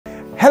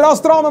Hello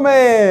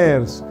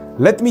astronomers!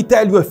 Let me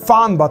tell you a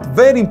fun but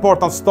very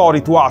important story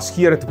to us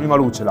here at Prima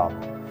Luce Lab.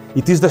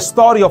 It is the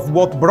story of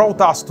what brought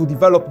us to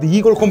develop the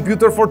Eagle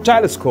computer for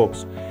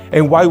telescopes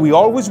and why we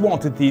always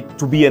wanted it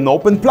to be an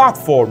open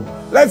platform.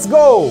 Let's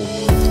go!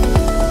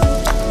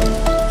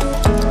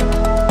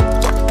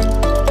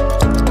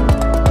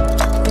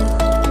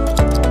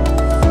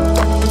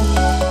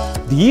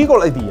 The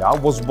Eagle idea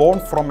was born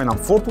from an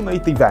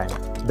unfortunate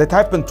event that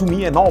happened to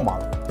me and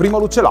Omar, Prima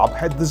Luce Lab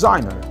head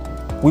designer.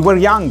 We were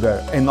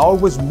younger and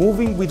always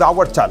moving with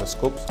our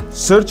telescopes,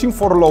 searching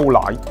for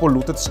low-light,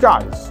 polluted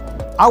skies.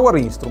 Our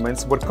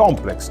instruments were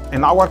complex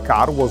and our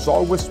car was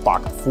always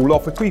packed full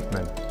of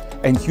equipment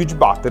and huge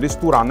batteries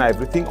to run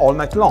everything all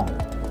night long,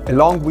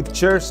 along with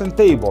chairs and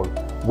table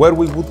where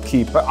we would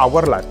keep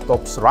our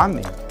laptops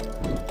running.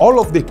 All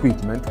of the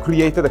equipment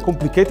created a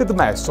complicated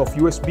mess of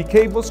USB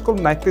cables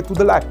connected to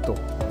the laptop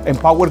and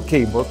power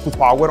cables to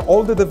power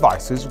all the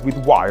devices with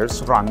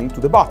wires running to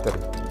the battery.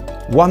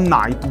 One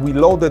night we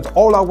loaded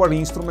all our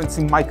instruments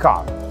in my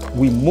car,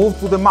 we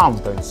moved to the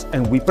mountains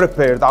and we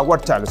prepared our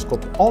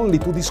telescope only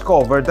to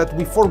discover that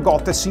we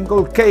forgot a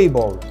single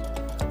cable.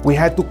 We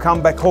had to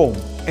come back home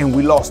and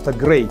we lost a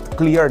great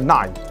clear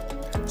night.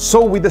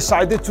 So we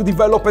decided to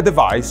develop a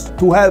device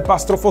to help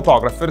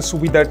astrophotographers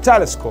with their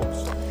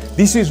telescopes.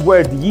 This is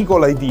where the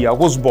Eagle idea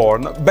was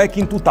born back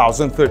in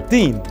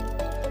 2013.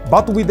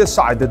 But we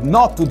decided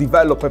not to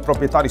develop a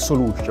proprietary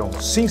solution,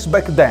 since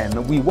back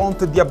then we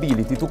wanted the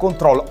ability to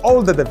control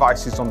all the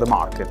devices on the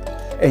market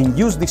and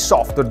use the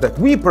software that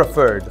we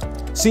preferred,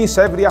 since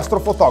every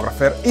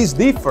astrophotographer is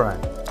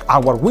different.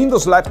 Our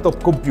Windows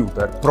laptop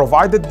computer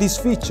provided these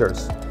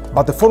features,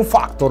 but the form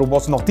factor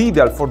was not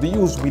ideal for the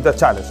use with a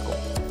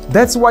telescope.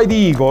 That's why the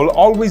Eagle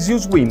always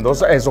used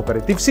Windows as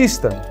operating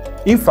system.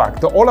 In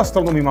fact, all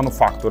astronomy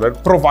manufacturers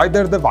provide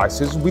their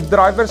devices with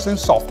drivers and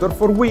software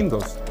for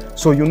Windows,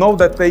 so you know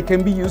that they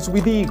can be used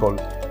with the Eagle,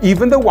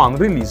 even the one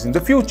released in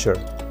the future.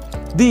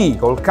 The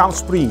Eagle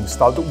comes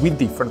pre-installed with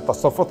different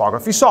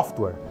astrophotography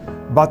software,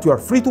 but you are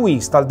free to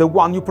install the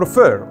one you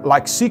prefer,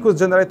 like Sequence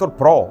Generator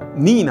Pro,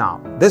 Nina,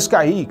 the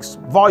Sky X,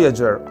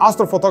 Voyager,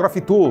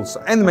 Astrophotography Tools,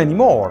 and many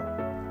more.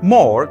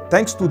 More,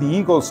 thanks to the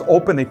Eagle's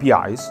open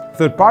APIs,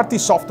 third-party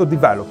software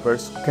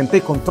developers can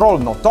take control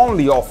not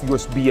only of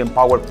USB and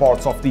power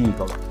ports of the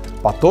Eagle,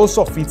 but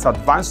also of its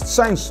advanced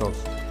sensors,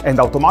 and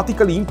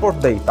automatically import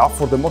data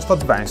for the most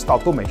advanced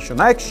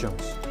automation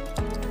actions.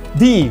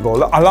 The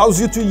Eagle allows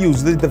you to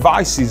use the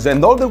devices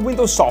and all the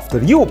Windows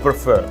software you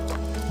prefer,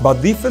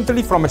 but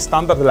differently from a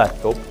standard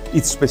laptop,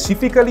 it's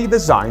specifically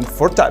designed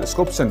for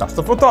telescopes and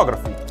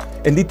astrophotography,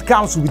 and it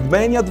comes with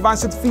many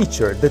advanced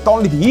features that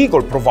only the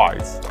Eagle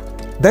provides.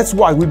 That's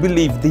why we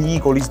believe the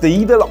Eagle is the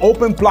ideal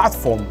open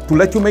platform to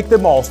let you make the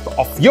most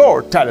of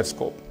your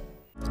telescope.